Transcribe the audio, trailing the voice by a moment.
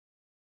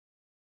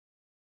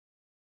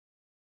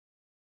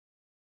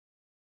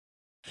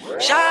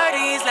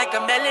Shawty's like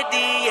a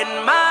melody in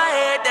my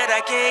head that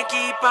I can't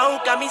keep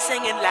out. Got me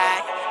singing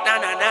like na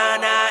na na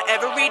na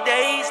every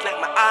day's like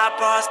my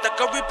iPod stuck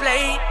on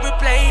replay.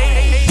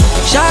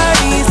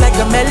 Shawty's like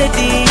a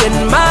melody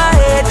in my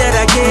head that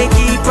I can't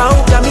keep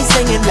out. Got me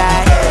singing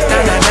like na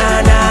na na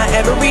na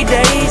every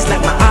day's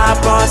like my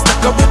iPod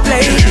stuck on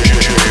replay.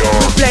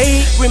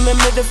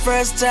 Remember the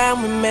first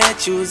time we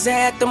met? You was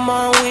at the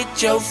mall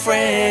with your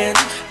friends.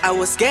 I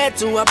was scared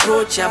to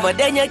approach ya, but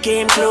then you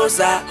came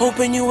closer,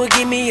 hoping you would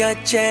give me a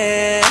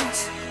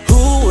chance.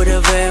 Who would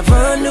have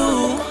ever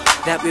knew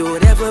that we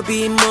would ever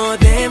be more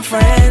than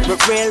friends?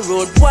 But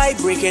railroad white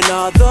breaking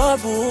all the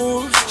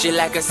rules. She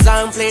like a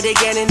song played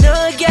again and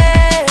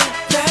again.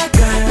 That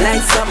girl,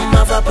 like something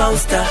of a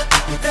poster.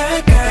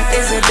 That girl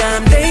is a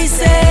dime, they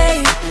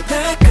say.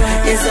 That girl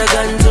is a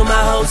gun to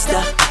my holster,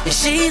 and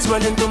she's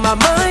running through my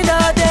mind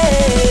all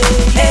day.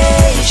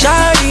 Hey,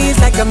 Shawty's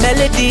like a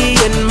melody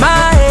in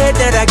my head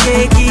that I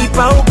can't keep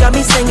out. Got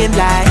me singing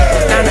like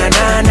na na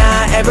na na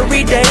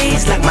every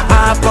day's like my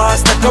iPod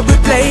stuck on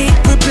replay.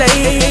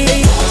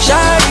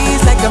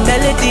 Shawty's like a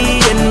melody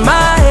in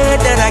my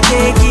head that I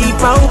can't keep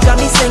out. Got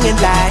me singing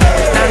like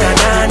na na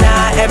na na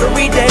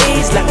every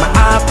day's like my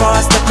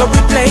iPod stuck on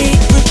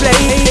replay.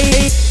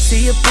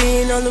 See you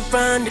being all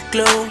around the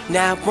globe.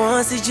 Now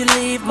once did you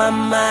leave my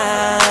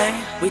mind?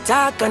 We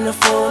talk on the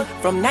phone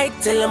from night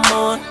till the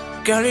morning.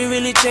 Girl, it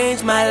really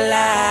changed my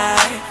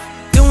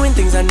life. Doing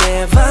things I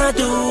never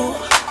do.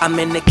 I'm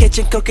in the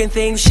kitchen cooking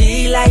things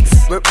she likes.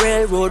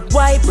 Railroad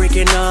white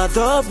breaking all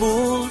the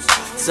rules.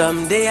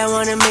 Someday I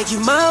wanna make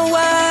you my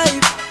wife.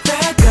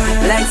 That girl,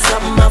 like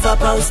something of a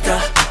poster.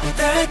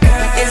 That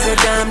girl is a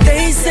dime,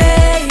 they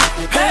say.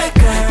 That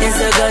girl is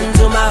a gun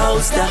to my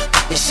holster,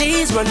 and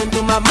she's running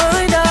through my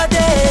mind all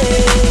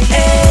day.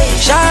 Hey,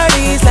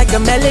 Shawty's like a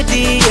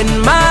melody in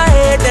my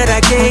head that I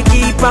can't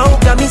keep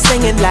out. Got me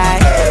singing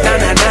like na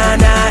na na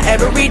na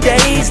every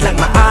day's like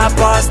my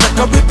iPod stuck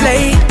on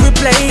replay.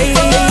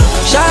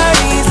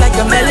 Shawty's like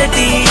a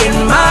melody in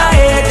my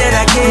head that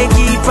I can't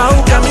keep out.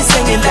 Got me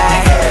singing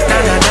like na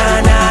na na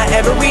na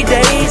every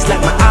day's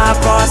like my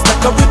iPod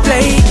stuck on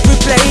replay.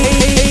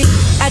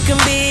 I can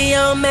be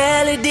your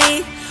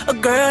melody, a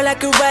girl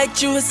that could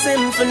write you a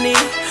symphony,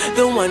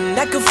 the one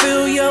that could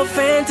fill your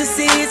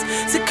fantasies.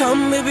 So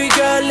come baby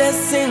girl, let's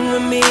sing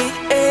with me.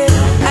 Yeah.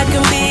 I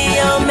can be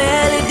your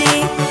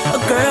melody, a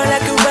girl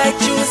that could write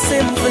you a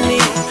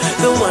symphony,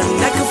 the one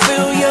that could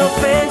fill your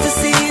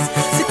fantasies.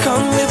 So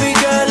come baby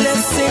girl,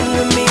 let's sing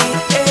with me.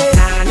 Yeah.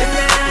 Na na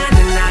na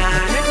na na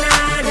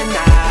na na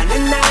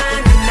na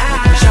na na.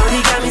 Shawty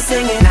got me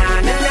singing na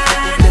na na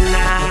na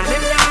na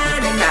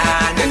na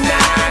na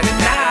na.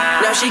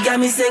 Now she got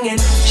me singing.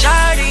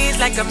 Shawty's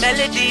like a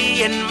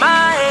melody in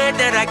my head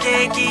that I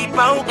can't keep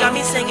out. Got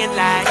me singing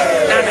like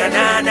na na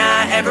na na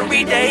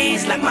every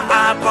day's like my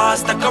iPod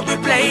stuck on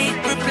replay.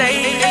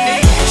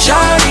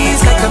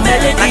 Shawty's like a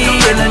melody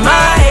in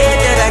my head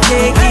that I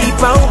can't keep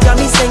out. Got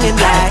me singing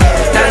like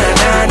na na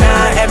na na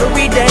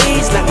every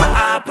day's like my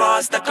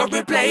iPod stuck on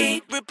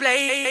replay.